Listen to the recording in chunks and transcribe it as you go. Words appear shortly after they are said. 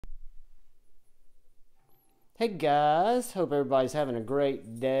Hey guys, hope everybody's having a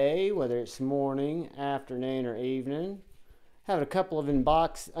great day, whether it's morning, afternoon, or evening. Having a couple of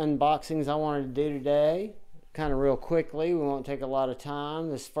unboxings I wanted to do today, kind of real quickly. We won't take a lot of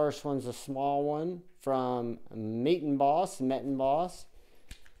time. This first one's a small one from Metin Boss,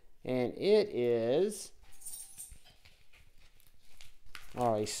 and it is,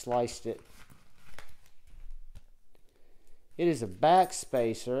 already sliced it. It is a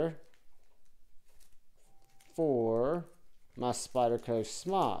backspacer for my Spider Coast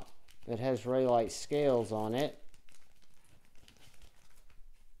smock. It has Raylight scales on it.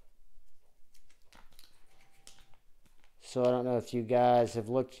 So I don't know if you guys have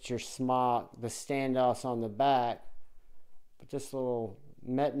looked at your smock, the standoffs on the back, but this little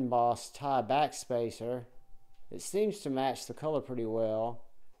Metin Boss tie backspacer, it seems to match the color pretty well.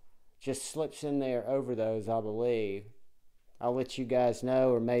 Just slips in there over those, I believe. I'll let you guys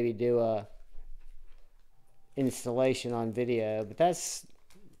know, or maybe do a installation on video, but that's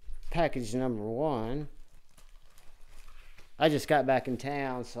package number one. I just got back in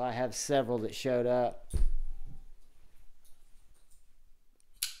town, so I have several that showed up.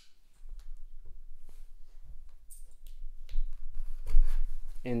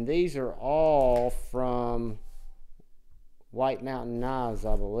 And these are all from White Mountain Knives,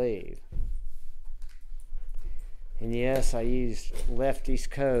 I believe. And yes, I used Lefty's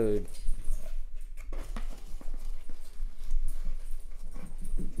code.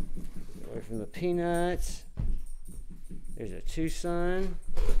 Away from the peanuts. There's a TwoSun.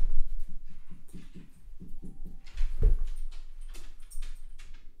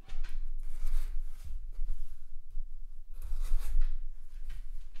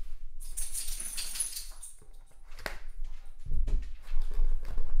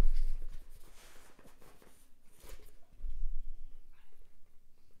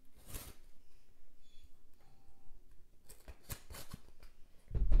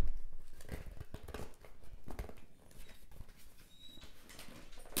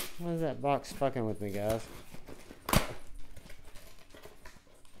 Why is that box fucking with me, guys?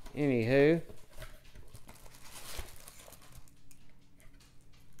 Anywho,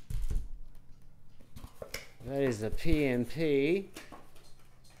 that is a PMP.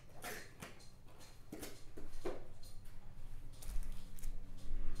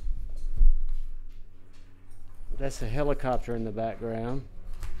 That's a helicopter in the background.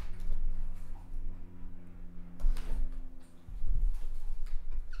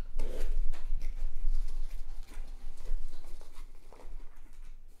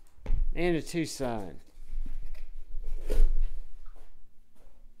 And a TwoSun.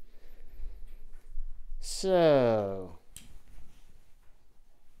 So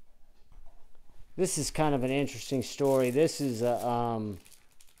this is kind of an interesting story. This is a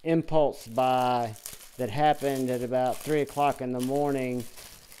impulse buy that happened at about 3 o'clock in the morning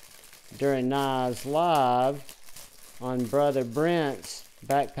during Nas Live on Brother Brent's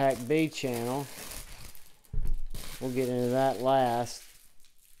Backpack B channel. We'll get into that last.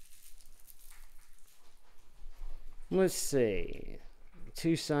 Let's see.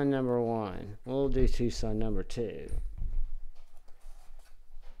 TwoSun number one. We'll do TwoSun number two.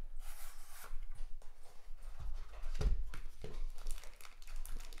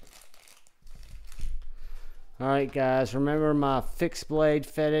 Alright guys, remember my fixed blade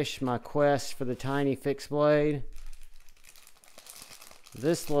fetish, my quest for the tiny fixed blade?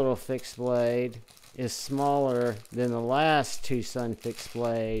 This little fixed blade is smaller than the last TwoSun fixed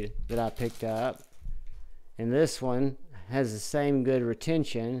blade that I picked up. And this one has the same good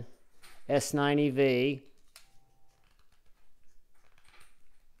retention, S90V.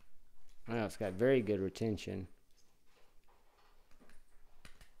 Well, it's got very good retention.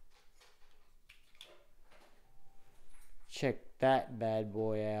 Check that bad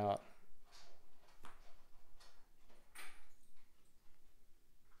boy out.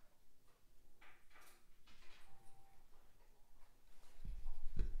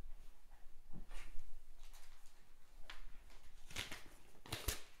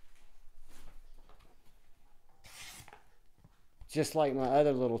 Just like my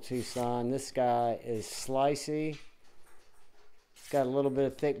other little TwoSun, this guy is slicey. It's got a little bit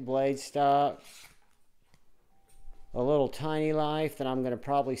of thick blade stock. A little tiny life that I'm going to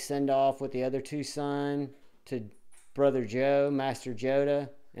probably send off with the other TwoSun to Brother Joe, Master Joda,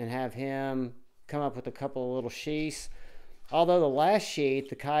 and have him come up with a couple of little sheaths. Although the last sheath,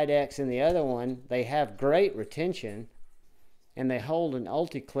 the Kydex and the other one, they have great retention and they hold an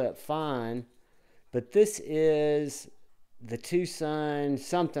ulti-clip fine. But this is the TwoSun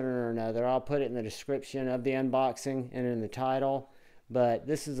something or another. I'll put it in the description of the unboxing and in the title. But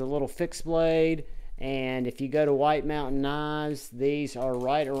this is a little fixed blade, And if you go to White Mountain Knives, these are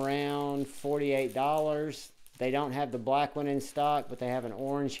right around $48. They don't have the black one in stock, but they have an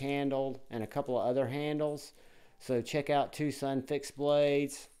orange handle and a couple of other handles. So check out TwoSun fixed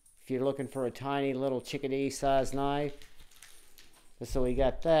blades if you're looking for a tiny little chickadee size knife. So we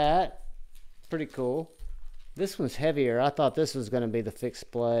got that. Pretty cool. This one's heavier. I thought this was going to be the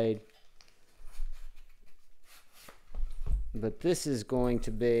fixed blade. But this is going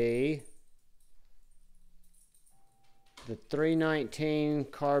to be the 319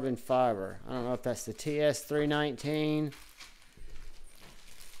 carbon fiber. I don't know if that's the TS-319.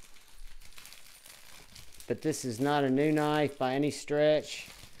 But this is not a new knife by any stretch.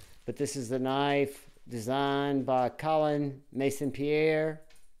 But this is the knife designed by Colin Mason-Pierre.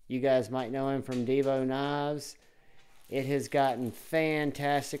 You guys might know him from Devo Knives. It has gotten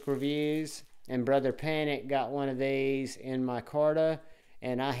fantastic reviews. And Brother Panic got one of these in my Carta,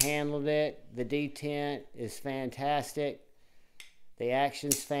 and I handled it. The detent is fantastic. The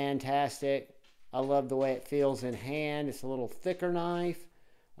action's fantastic. I love the way it feels in hand. It's a little thicker knife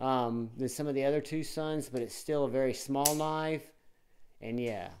than some of the other TwoSuns, but it's still a very small knife. And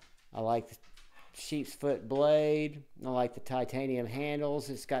yeah, I like the sheep's foot blade. I like the titanium handles.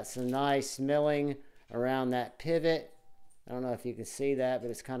 It's got some nice milling around that pivot. I don't know if you can see that, but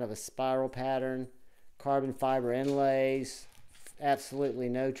it's kind of a spiral pattern. Carbon fiber inlays. Absolutely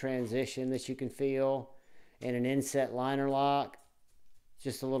no transition that you can feel. And an inset liner lock.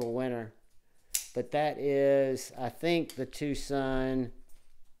 Just a little winner. But that is, I think, the TwoSun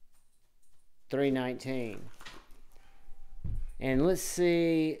 319. And let's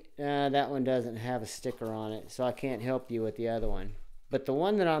see, that one doesn't have a sticker on it, so I can't help you with the other one. But the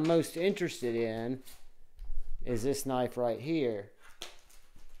one that I'm most interested in is this knife right here.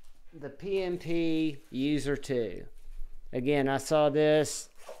 The PMP User 2. Again, I saw this.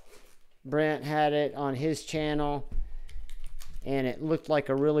 Brent had it on his channel, and it looked like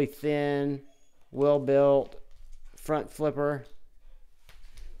a really thin, well-built front flipper.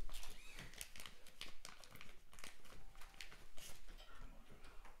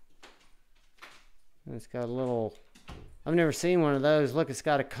 It's got a little, I've never seen one of those. Look, it's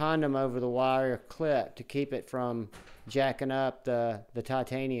got a condom over the wire clip to keep it from jacking up the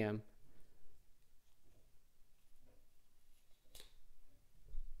titanium.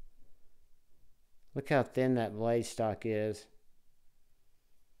 Look how thin that blade stock is.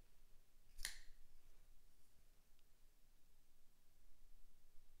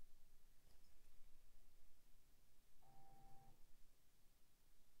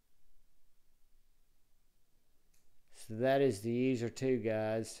 So that is the User 2,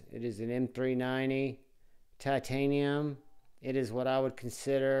 guys. It is an M390 titanium. It is what I would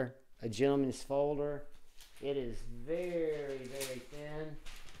consider a gentleman's folder. It is very, very thin.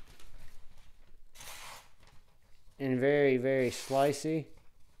 And very, very slicey.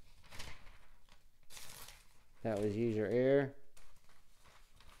 That was user error.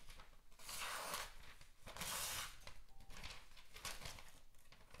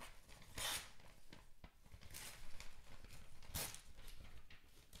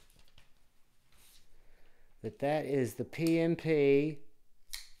 But that is the PMP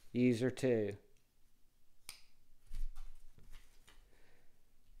User 2.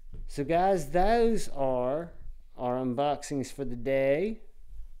 So guys, those are our unboxings for the day.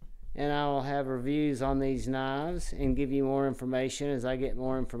 And I will have reviews on these knives and give you more information as I get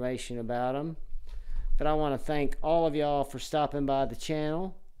more information about them. But I want to thank all of y'all for stopping by the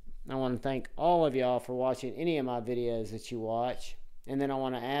channel. I want to thank all of y'all for watching any of my videos that you watch. And then I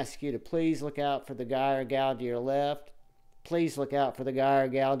want to ask you to please look out for the guy or gal to your left. Please look out for the guy or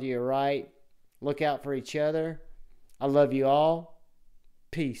gal to your right. Look out for each other. I love you all.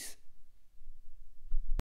 Peace.